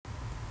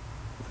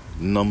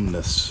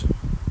numbness.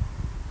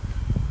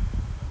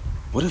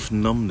 What if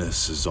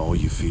numbness is all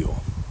you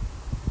feel?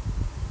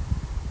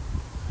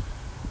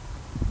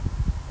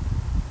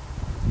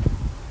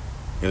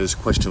 This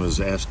question was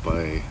asked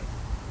by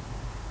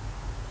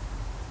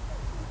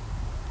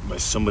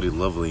somebody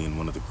lovely in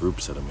one of the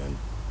groups that I'm in.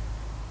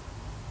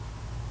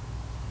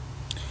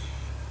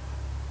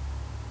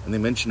 And they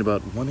mentioned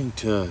about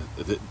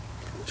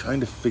trying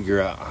to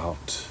figure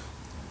out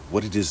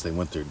what it is they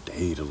want their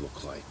day to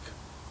look like.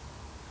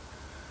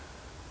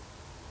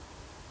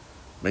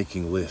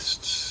 Making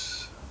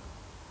lists,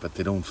 but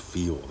they don't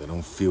feel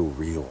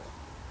real.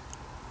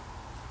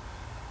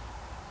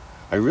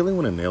 I really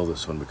want to nail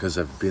this one because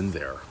I've been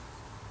there.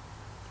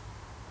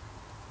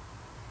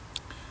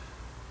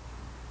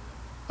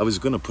 I was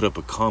going to put up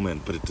a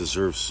comment, but it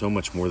deserves so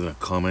much more than a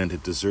comment.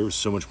 It deserves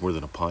so much more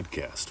than a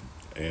podcast.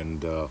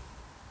 And so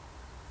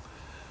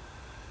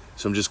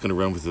I'm just going to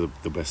run with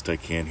the best I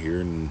can here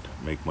and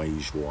make my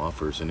usual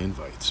offers and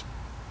invites.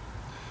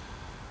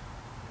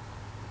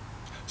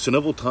 So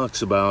Neville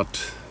talks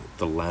about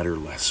the ladder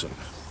lesson.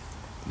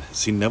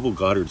 See, Neville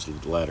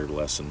Goddard's ladder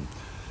lesson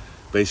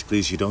basically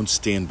is you don't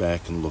stand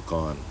back and look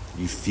on.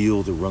 You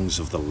feel the rungs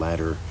of the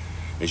ladder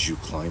as you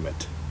climb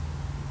it.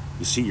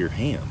 You see your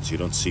hands, you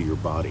don't see your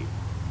body.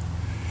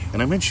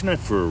 And I mention that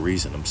for a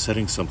reason. I'm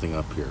setting something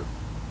up here.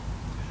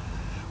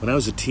 When I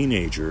was a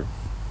teenager,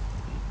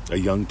 a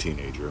young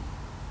teenager,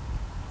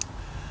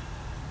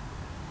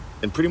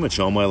 and pretty much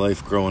all my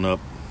life growing up,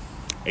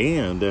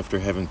 and after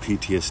having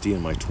PTSD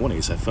in my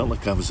 20s, I felt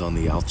like I was on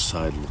the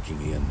outside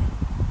looking in.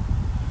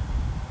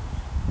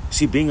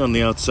 See, being on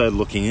the outside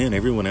looking in,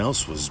 everyone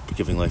else was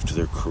giving life to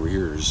their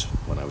careers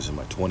when I was in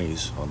my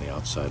 20s, on the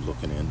outside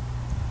looking in.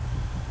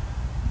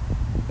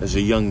 As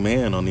a young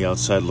man on the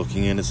outside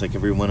looking in, it's like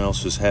everyone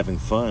else was having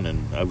fun,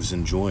 and I was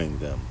enjoying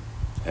them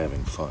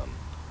having fun.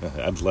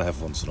 I'd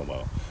laugh once in a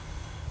while.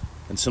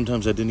 And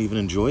sometimes I didn't even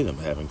enjoy them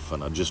having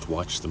fun. I'd just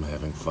watch them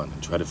having fun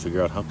and try to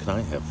figure out, how can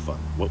I have fun?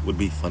 What would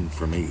be fun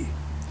for me?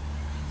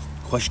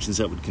 Questions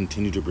that would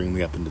continue to bring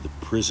me up into the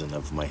prison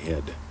of my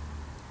head.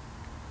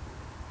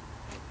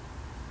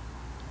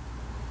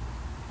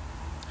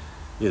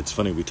 Yeah, it's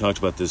funny, we talked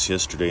about this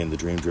yesterday in the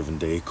Dream Driven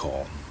Day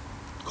call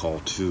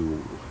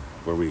 2,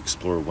 where we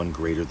explore one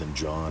greater than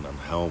John on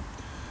how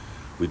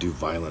we do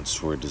violence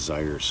to our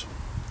desires.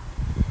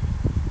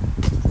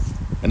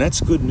 And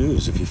that's good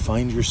news if you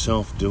find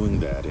yourself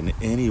doing that in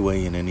any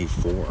way, in any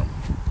form.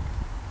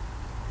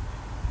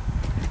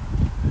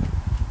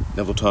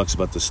 Neville talks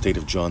about the state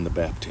of John the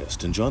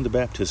Baptist, and John the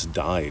Baptist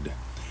died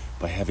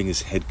by having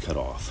his head cut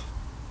off.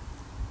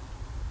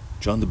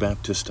 John the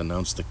Baptist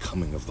announced the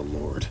coming of the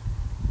Lord,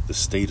 the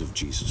state of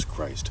Jesus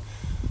Christ.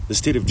 The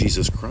state of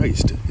Jesus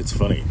Christ, it's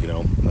funny,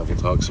 Neville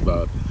talks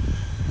about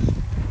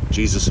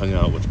Jesus hung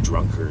out with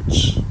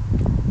drunkards,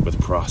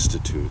 with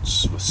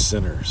prostitutes, with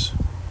sinners,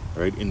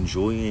 right?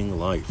 Enjoying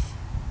life.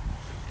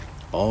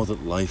 All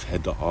that life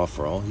had to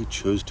offer, all he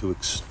chose to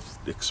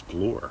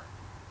explore.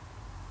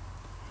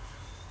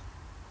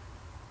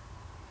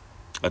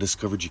 I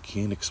discovered you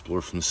can't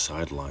explore from the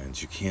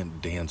sidelines. You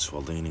can't dance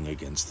while leaning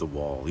against the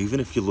wall, even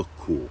if you look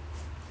cool.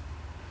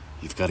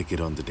 You've got to get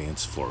on the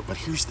dance floor. But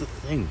here's the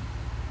thing.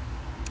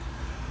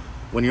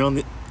 When you're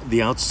on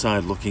the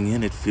outside looking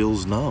in, it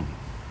feels numb.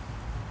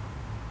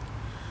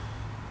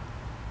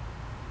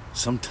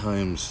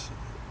 Sometimes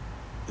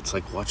it's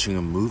like watching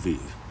a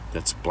movie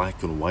that's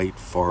black and white,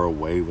 far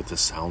away with the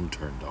sound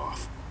turned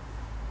off.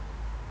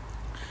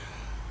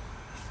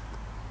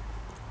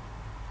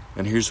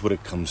 And here's what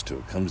it comes to.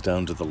 It comes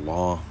down to the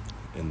law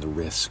and the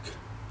risk.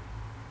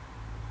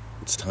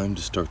 It's time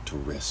to start to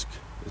risk.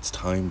 It's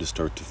time to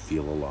start to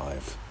feel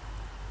alive.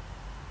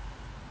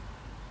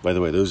 By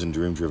the way, those in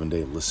Dream Driven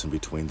Day, listen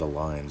between the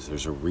lines.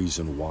 There's a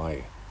reason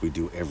why we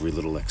do every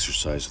little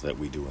exercise that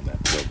we do in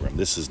that program.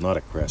 This is not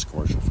a crass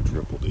commercial for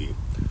Triple D,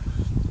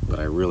 but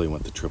I really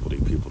want the Triple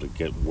D people to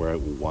get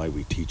why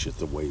we teach it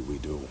the way we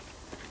do.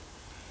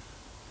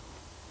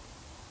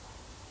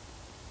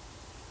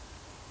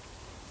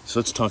 So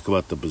let's talk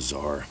about the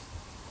bazaar.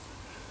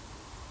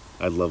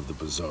 I love the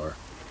bazaar.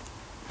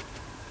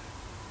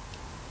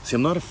 See,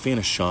 I'm not a fan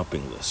of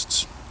shopping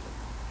lists.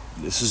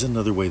 This is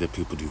another way that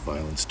people do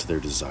violence to their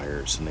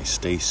desires, and they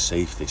stay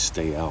safe, they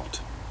stay out.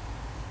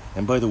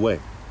 And by the way,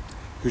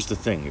 here's the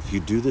thing. If you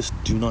do this,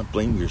 do not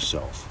blame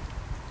yourself.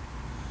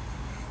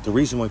 The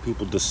reason why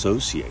people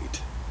dissociate,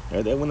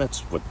 when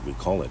that's what we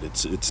call it,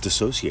 it's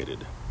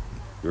dissociated.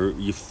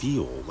 You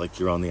feel like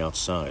you're on the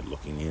outside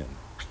looking in.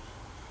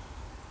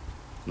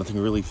 Nothing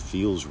really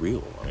feels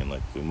real.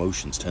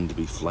 Emotions tend to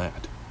be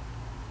flat.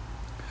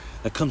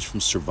 That comes from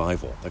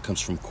survival. That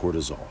comes from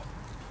cortisol.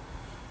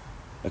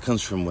 That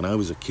comes from when I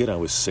was a kid, I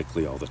was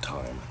sickly all the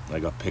time. I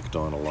got picked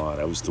on a lot.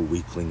 I was the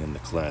weakling in the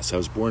class. I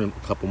was born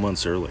a couple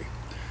months early.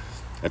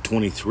 At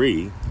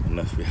 23,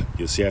 and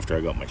you'll see after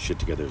I got my shit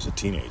together as a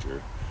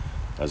teenager,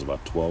 I was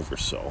about 12 or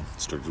so.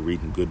 Started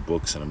reading good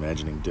books and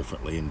imagining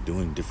differently and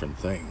doing different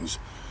things.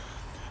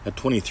 At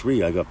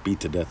 23, I got beat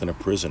to death in a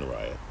prison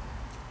riot.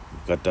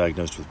 got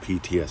diagnosed with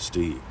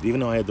PTSD. Even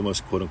though I had the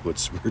most quote-unquote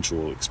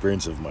spiritual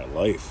experience of my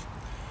life,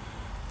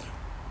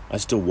 I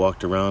still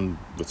walked around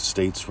with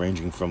states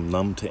ranging from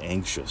numb to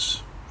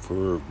anxious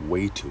for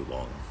way too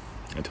long,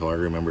 until I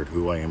remembered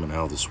who I am and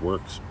how this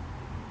works.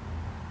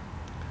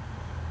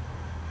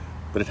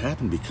 But it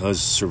happened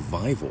because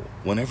survival,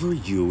 whenever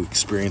you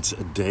experience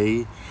a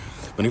day,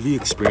 whenever you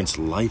experience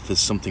life as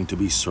something to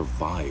be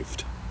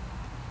survived,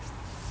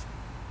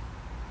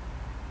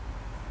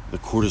 the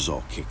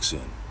cortisol kicks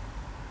in,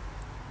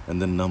 and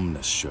the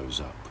numbness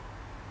shows up,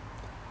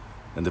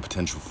 and the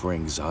potential for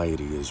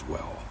anxiety as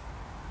well.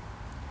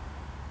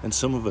 And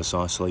some of us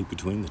oscillate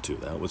between the two.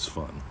 That was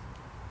fun.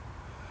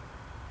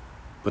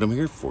 But I'm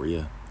here for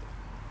you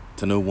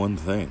to know one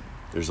thing.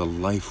 There's a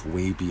life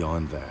way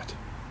beyond that.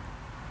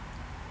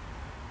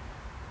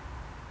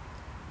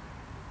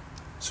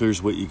 So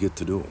here's what you get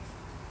to do.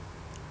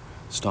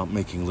 Stop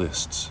making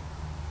lists.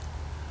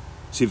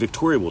 See,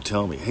 Victoria will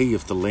tell me, hey,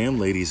 if the lamb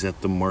lady's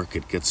at the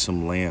market, get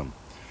some lamb.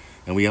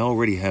 And we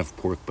already have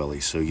pork belly,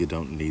 so you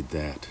don't need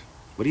that.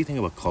 What do you think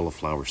about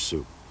cauliflower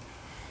soup?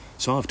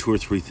 So I'll have 2 or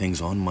 3 things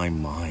on my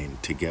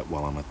mind to get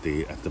while I'm at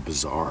the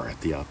bazaar,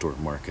 at the outdoor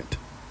market.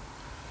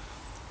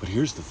 But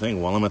here's the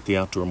thing, while I'm at the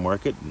outdoor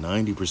market,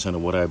 90%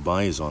 of what I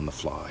buy is on the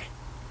fly.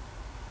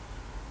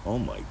 Oh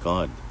my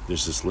God,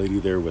 there's this lady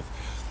there with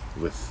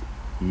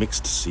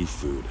mixed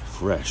seafood,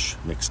 fresh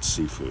mixed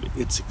seafood.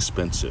 It's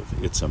expensive,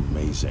 it's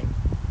amazing.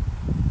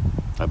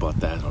 I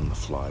bought that on the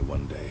fly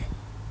one day.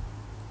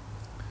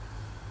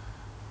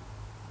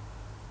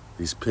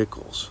 These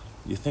pickles,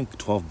 you think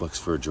 $12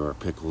 for a jar of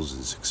pickles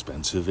is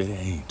expensive? It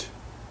ain't.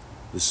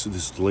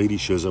 This lady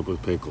shows up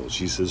with pickles.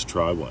 She says,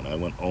 try one. I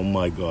went, oh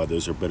my God,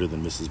 those are better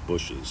than Mrs.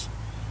 Bush's.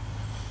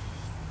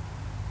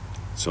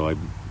 So I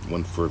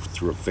went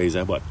through a phase.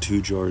 I bought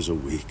 2 jars a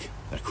week.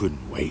 I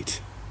couldn't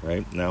wait,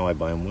 right? Now I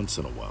buy them once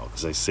in a while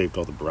because I saved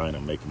all the brine.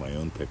 I'm making my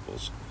own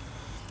pickles.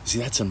 See,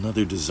 that's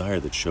another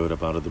desire that showed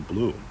up out of the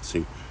blue.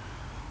 See,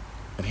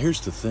 and here's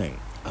the thing.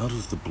 Out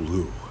of the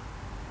blue,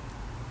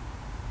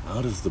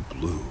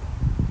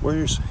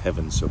 where's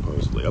heaven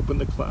supposedly? Up in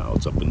the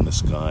clouds, up in the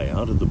sky,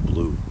 out of the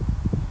blue.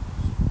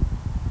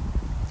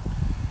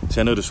 See,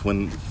 I notice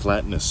when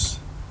flatness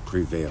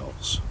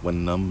prevails,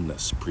 when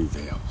numbness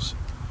prevails,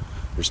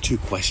 there's 2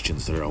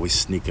 questions that are always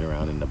sneaking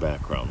around in the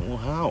background. Well,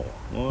 how?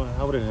 Well,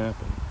 how would it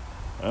happen?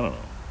 I don't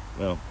know.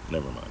 Well,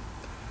 never mind.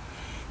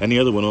 And the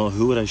other one, well,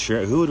 who would I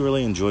share? Who would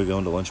really enjoy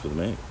going to lunch with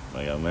me?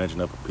 Like, I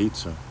imagine up a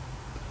pizza.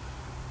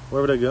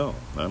 Where would I go?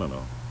 I don't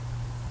know.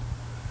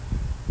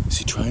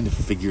 See, trying to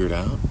figure it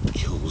out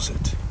kills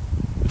it.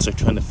 It's like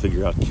trying to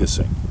figure out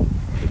kissing.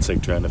 It's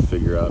like trying to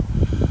figure out...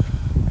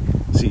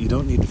 See, you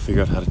don't need to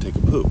figure out how to take a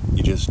poop.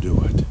 You just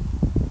do it.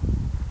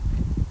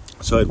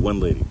 So I had one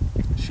lady.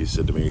 She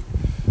said to me,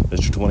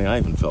 Mr. 20, I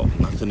haven't felt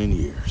nothing in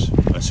years.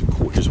 I said,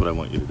 cool, here's what I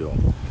want you to do.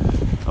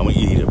 I want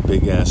you to eat a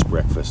big-ass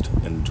breakfast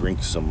and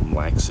drink some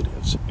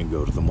laxatives and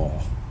go to the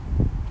mall.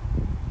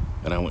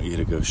 And I want you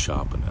to go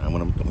shopping. I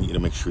want you to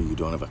make sure you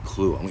don't have a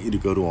clue. I want you to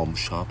go to a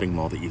shopping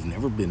mall that you've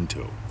never been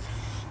to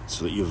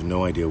so that you have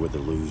no idea where the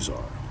loos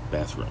are.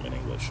 Bathroom in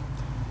English.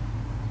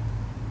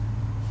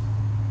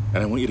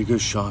 And I want you to go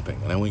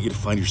shopping. And I want you to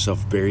find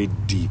yourself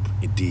buried deep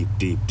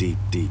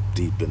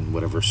in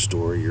whatever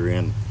store you're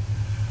in.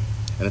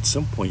 And at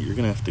some point, you're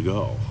going to have to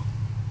go.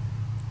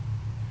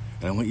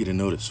 And I want you to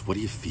notice, what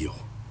do you feel?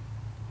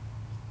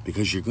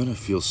 Because you're going to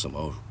feel some,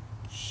 oh,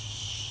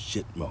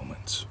 shit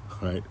moments.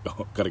 Right?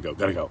 Oh, gotta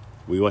go.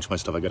 Will you watch my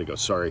stuff? I gotta go.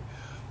 Sorry.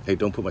 Hey,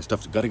 don't put my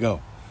stuff. Gotta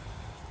go.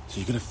 So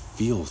you're gonna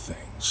feel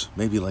things.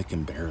 Maybe like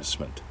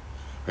embarrassment.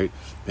 Right?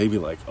 Maybe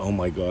like, oh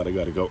my God, I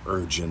gotta go.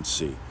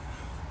 Urgency.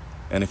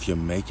 And if you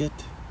make it,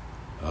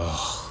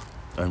 oh,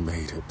 I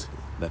made it.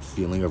 That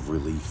feeling of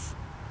relief.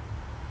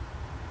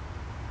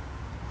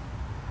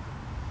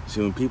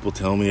 See, when people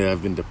tell me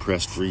I've been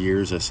depressed for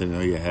years, I say,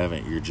 no, you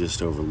haven't. You're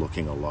just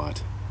overlooking a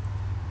lot.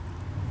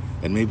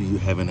 And maybe you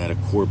haven't had a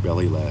core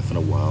belly laugh in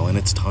a while, and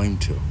it's time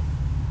to.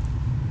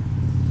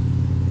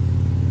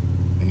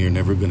 And you're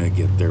never going to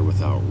get there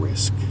without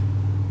risk.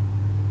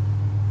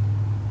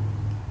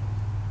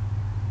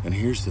 And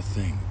here's the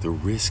thing. The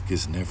risk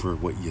is never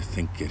what you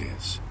think it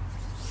is.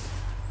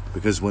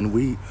 Because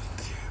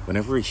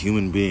whenever a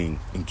human being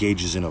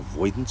engages in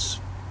avoidance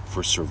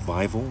for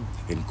survival,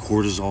 and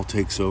cortisol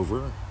takes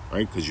over,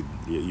 right? Because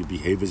you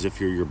behave as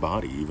if you're your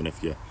body, even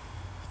if you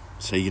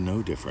say you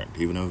know different,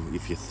 even though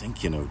if you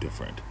think you know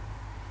different.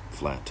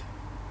 Flat.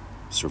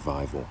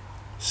 Survival.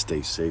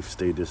 Stay safe,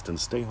 stay distant,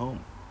 stay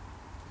home.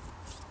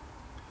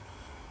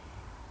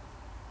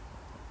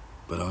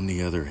 But on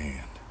the other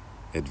hand,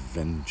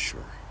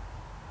 adventure.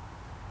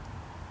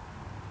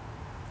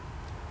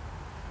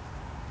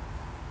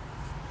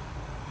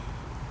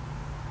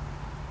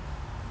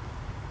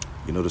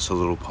 You notice a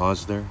little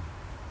pause there?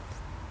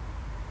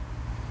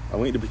 I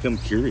want you to become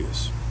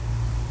curious.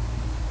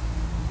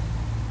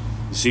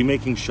 You see,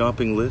 making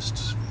shopping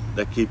lists,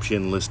 that keeps you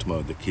in list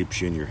mode, that keeps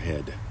you in your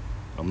head.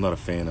 I'm not a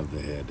fan of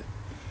the head.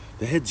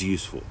 The head's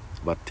useful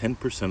about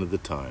 10% of the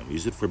time.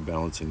 Use it for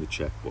balancing the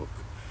checkbook.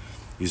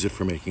 Use it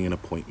for making an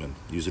appointment.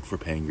 Use it for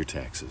paying your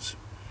taxes.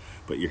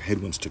 But your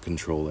head wants to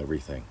control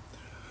everything.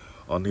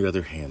 On the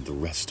other hand, the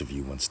rest of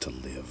you wants to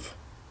live.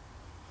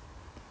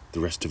 The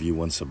rest of you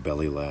wants a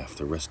belly laugh.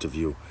 The rest of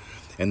you,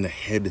 and the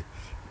head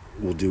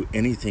will do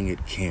anything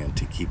it can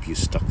to keep you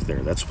stuck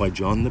there. That's why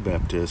John the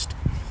Baptist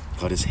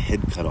got his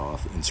head cut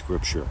off in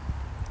Scripture.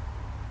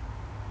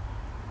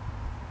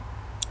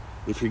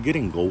 If you're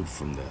getting gold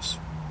from this,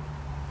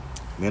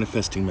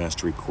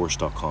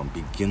 ManifestingMasteryCourse.com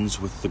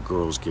begins with the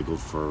girls giggled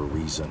for a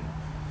reason.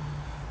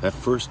 That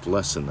first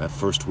lesson, that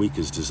first week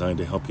is designed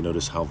to help you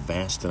notice how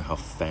vast and how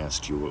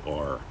fast you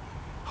are,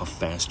 how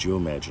fast you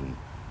imagine,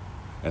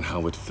 and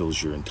how it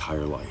fills your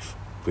entire life,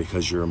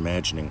 because you're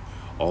imagining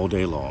all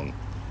day long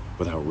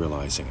without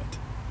realizing it.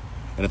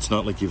 And it's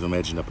not like you've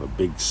imagined up a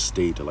big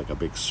state or like a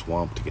big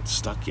swamp to get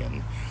stuck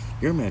in.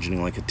 You're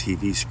imagining like a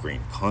TV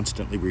screen,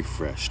 constantly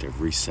refreshed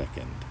every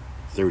second,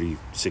 30,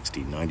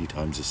 60, 90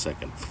 times a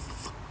second.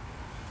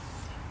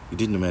 You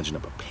didn't imagine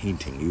up a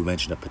painting. You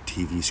imagined up a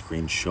TV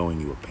screen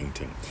showing you a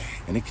painting.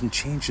 And it can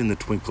change in the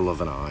twinkle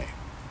of an eye.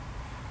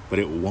 But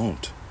it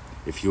won't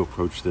if you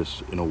approach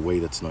this in a way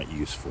that's not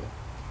useful.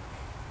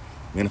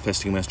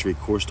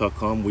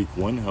 ManifestingMasteryCourse.com, week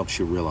 1 helps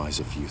you realize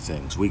a few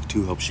things. Week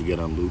 2 helps you get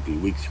on loopy.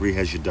 Week 3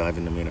 has you dive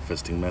into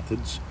manifesting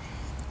methods.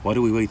 Why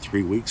do we wait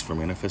 3 weeks for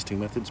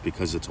manifesting methods?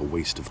 Because it's a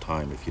waste of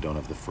time if you don't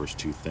have the first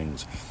 2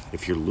 things.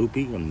 If you're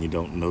loopy and you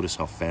don't notice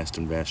how fast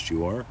and vast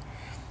you are,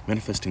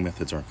 manifesting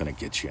methods aren't going to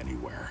get you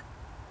anywhere.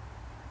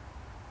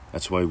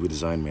 That's why we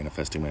designed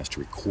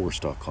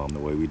ManifestingMasteryCourse.com the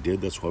way we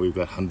did. That's why we've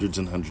got hundreds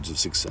and hundreds of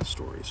success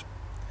stories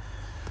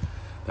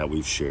that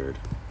we've shared.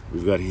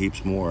 We've got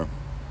heaps more.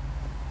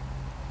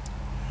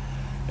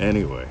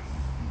 Anyway,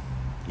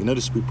 you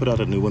notice we put out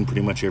a new one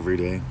pretty much every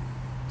day,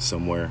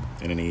 somewhere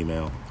in an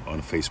email, on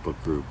a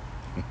Facebook group.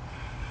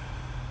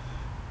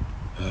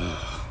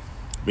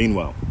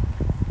 Meanwhile,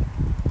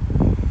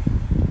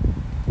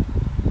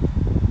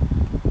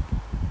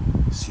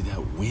 see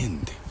that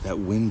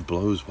wind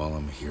blows while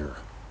I'm here.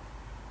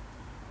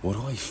 What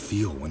do I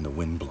feel when the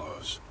wind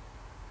blows?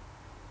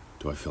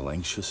 Do I feel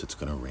anxious it's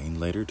going to rain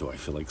later? Do I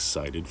feel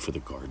excited for the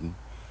garden?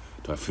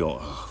 Do I feel,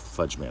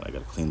 fudge man, I got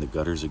to clean the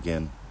gutters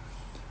again?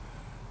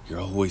 You're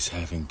always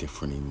having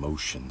different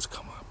emotions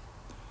come up.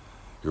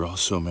 You're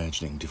also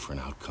imagining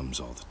different outcomes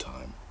all the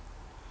time.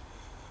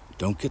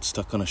 Don't get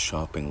stuck on a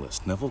shopping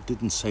list. Neville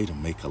didn't say to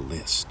make a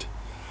list.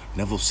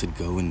 Neville said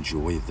go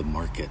enjoy the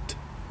market.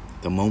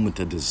 The moment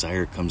a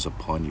desire comes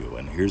upon you,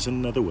 and here's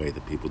another way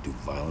that people do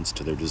violence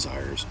to their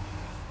desires.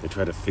 They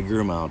try to figure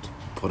them out,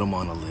 put them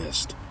on a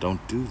list.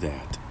 Don't do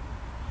that.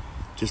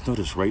 Just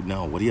notice right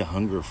now, what do you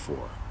hunger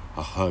for?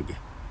 A hug.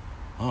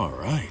 All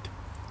right.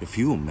 If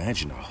you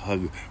imagine a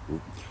hug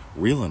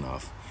real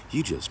enough,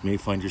 you just may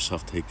find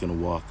yourself taking a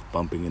walk,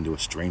 bumping into a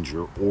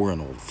stranger or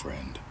an old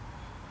friend.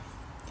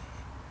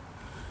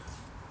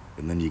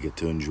 And then you get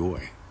to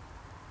enjoy.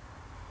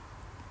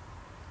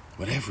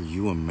 Whatever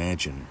you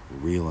imagine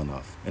real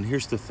enough. And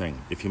here's the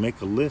thing. If you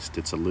make a list,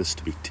 it's a list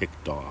to be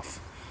ticked off.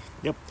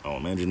 Yep, I'll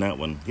imagine that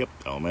one. Yep,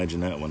 I'll imagine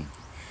that one.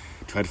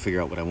 Try to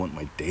figure out what I want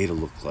my day to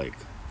look like.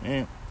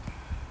 What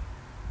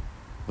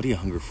do you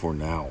hunger for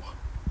now?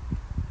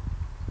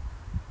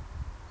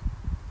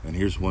 And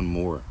here's one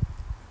more.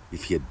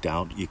 If you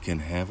doubt you can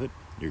have it,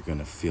 you're going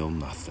to feel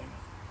nothing.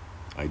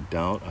 I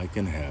doubt I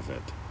can have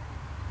it.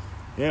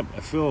 Yep, I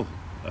feel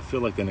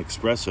like an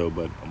espresso,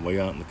 but I'm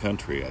way out in the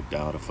country. I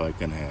doubt if I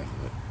can have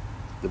it.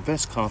 The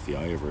best coffee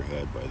I ever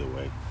had, by the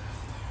way.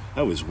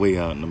 I was way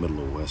out in the middle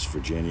of West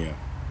Virginia.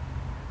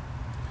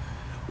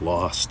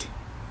 Lost.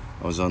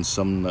 I was on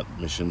some nut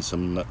mission,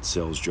 some nut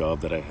sales job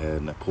that I had,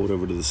 and I pulled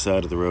over to the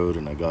side of the road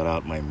and I got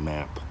out my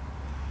map.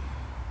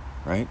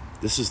 Right?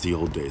 This is the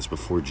old days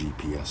before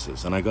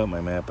GPSs. And I got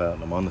my map out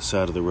and I'm on the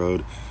side of the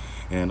road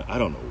and I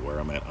don't know where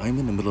I'm at. I'm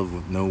in the middle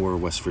of nowhere,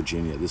 West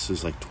Virginia. This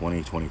is like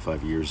 20,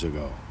 25 years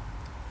ago.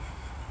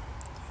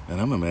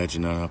 And I'm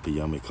imagining up a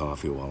yummy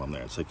coffee while I'm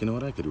there. It's like, you know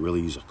what? I could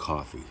really use a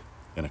coffee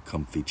and a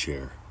comfy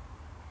chair.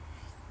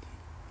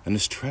 And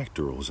this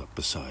tractor rolls up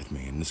beside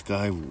me and this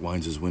guy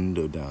winds his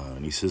window down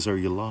and he says, "Are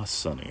you lost,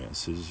 Sonny?" I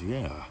says,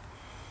 "Yeah."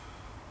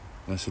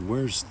 And I said,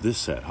 "Where's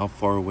this at? How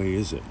far away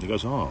is it?" And he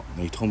goes, "Oh."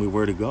 And he told me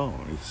where to go.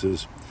 And he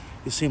says,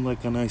 "You seem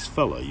like a nice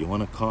fella. You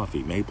want a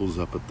coffee? Mabel's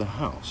up at the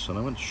house." And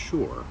I went,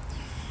 "Sure."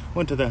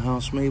 Went to the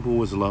house. Mabel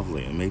was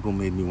lovely. And Mabel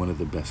made me one of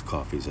the best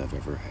coffees I've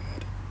ever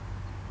had.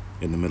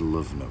 In the middle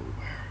of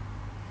nowhere.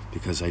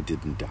 Because I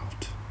didn't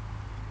doubt.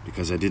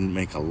 Because I didn't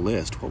make a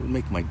list. What would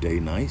make my day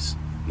nice?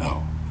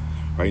 No.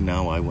 Right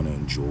now, I want to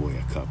enjoy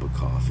a cup of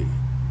coffee.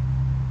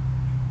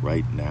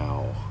 Right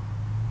now.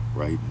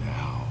 Right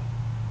now.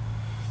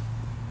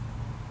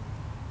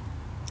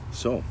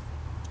 So,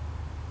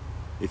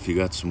 if you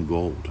got some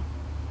gold,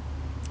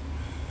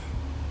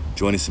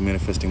 join us at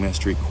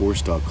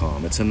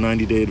ManifestingMasteryCourse.com. It's a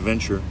 90-day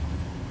adventure.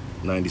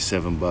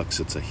 $97.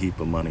 It's a heap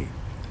of money.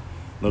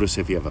 Notice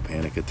if you have a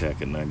panic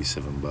attack at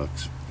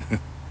 $97.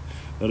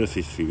 Notice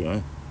if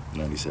you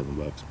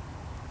 $97.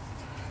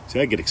 See,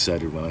 I get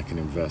excited when I can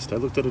invest. I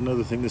looked at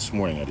another thing this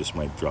morning I just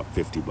might drop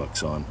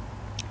 $50 on.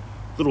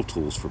 little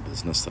tools for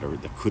business that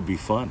could be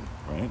fun,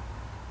 right?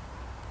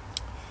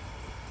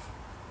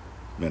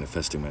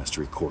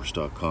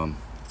 ManifestingMasteryCourse.com.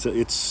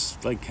 It's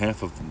like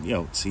half of,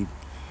 see,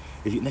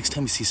 next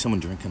time you see someone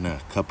drinking a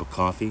cup of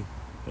coffee,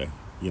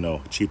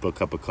 cheapo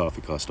cup of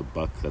coffee costs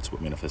 $1. That's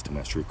what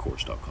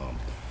ManifestingMasteryCourse.com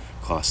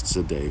costs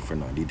a day for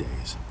 90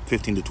 days.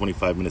 15 to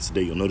 25 minutes a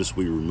day. You'll notice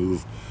we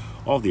remove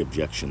all the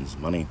objections,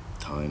 money,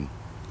 time.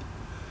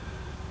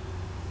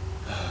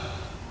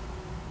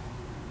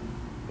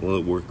 Will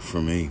it work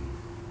for me?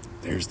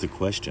 There's the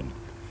question.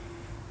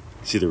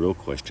 See, the real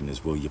question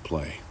is, will you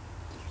play?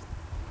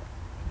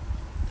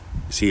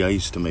 See, I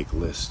used to make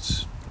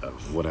lists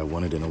of what I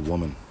wanted in a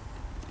woman.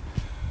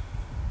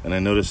 And I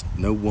noticed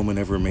no woman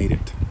ever made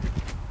it,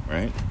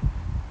 right?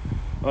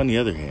 On the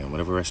other hand,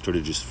 whenever I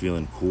started just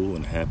feeling cool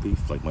and happy,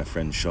 like my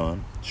friend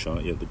Sean,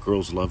 the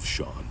girls love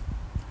Sean.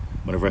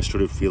 Whenever I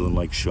started feeling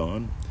like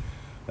Sean,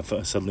 I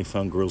suddenly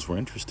found girls were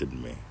interested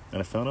in me.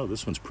 And I found out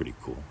this one's pretty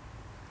cool.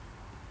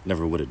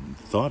 Never would have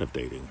thought of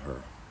dating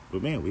her.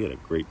 But man, we had a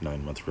great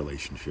 9-month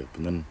relationship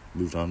and then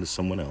moved on to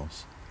someone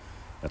else.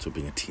 That's what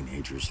being a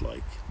teenager's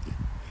like.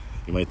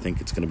 You might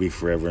think it's going to be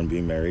forever and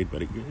be married,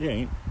 but it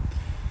ain't.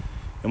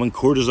 And when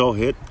cortisol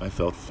hit, I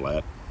felt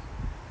flat,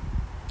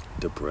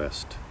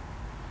 depressed.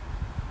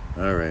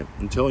 All right,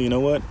 until, you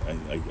know what?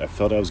 I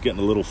felt I was getting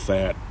a little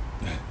fat.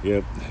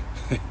 Yep,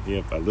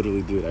 I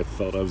literally did. I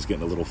felt I was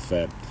getting a little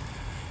fat.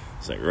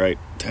 It's like, right,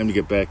 time to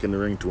get back in the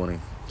ring 20.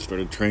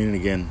 Started training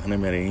again, and I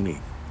met Amy.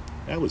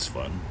 That was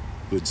fun.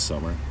 Good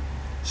summer.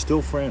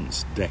 Still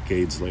friends,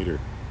 decades later.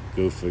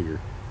 Go figure.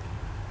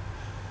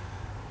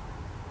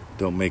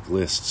 Don't make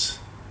lists.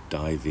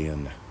 Dive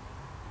in.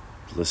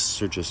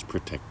 Lists are just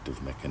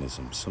protective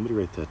mechanisms. Somebody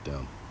write that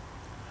down.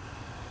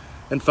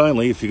 And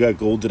finally, if you got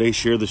gold today,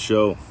 share the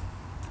show.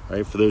 All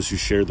right, for those who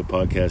share the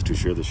podcast, who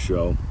share the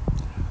show,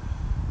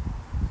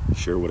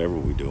 share whatever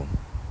we do.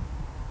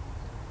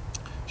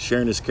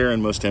 Sharing is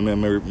caring. Most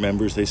MM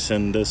members, they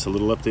send us a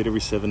little update every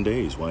 7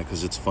 days. Why?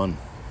 Because it's fun.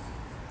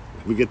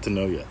 We get to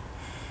know you.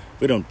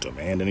 We don't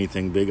demand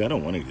anything big. I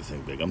don't want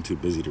anything big. I'm too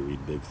busy to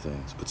read big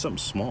things. But something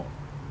small.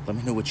 Let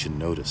me know what you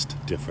noticed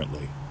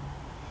differently.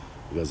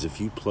 Because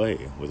if you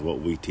play with what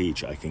we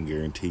teach, I can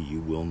guarantee you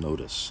will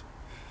notice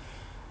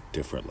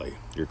differently.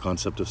 Your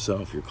concept of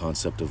self, your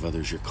concept of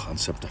others, your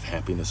concept of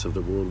happiness of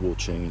the world will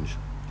change.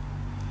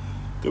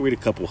 Go read a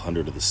couple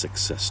hundred of the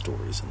success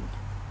stories.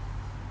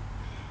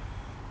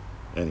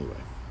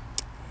 Anyway,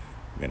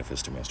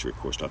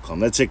 ManifestingMasteryCourse.com.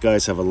 That's it,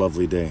 guys. Have a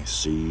lovely day.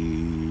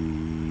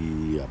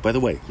 See ya. By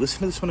the way, listen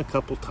to this one a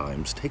couple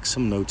times. Take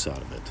some notes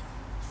out of it.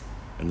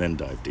 And then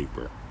dive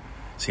deeper.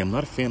 See, I'm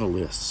not a fan of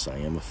lists. I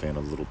am a fan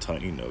of little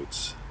tiny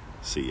notes.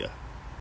 See ya.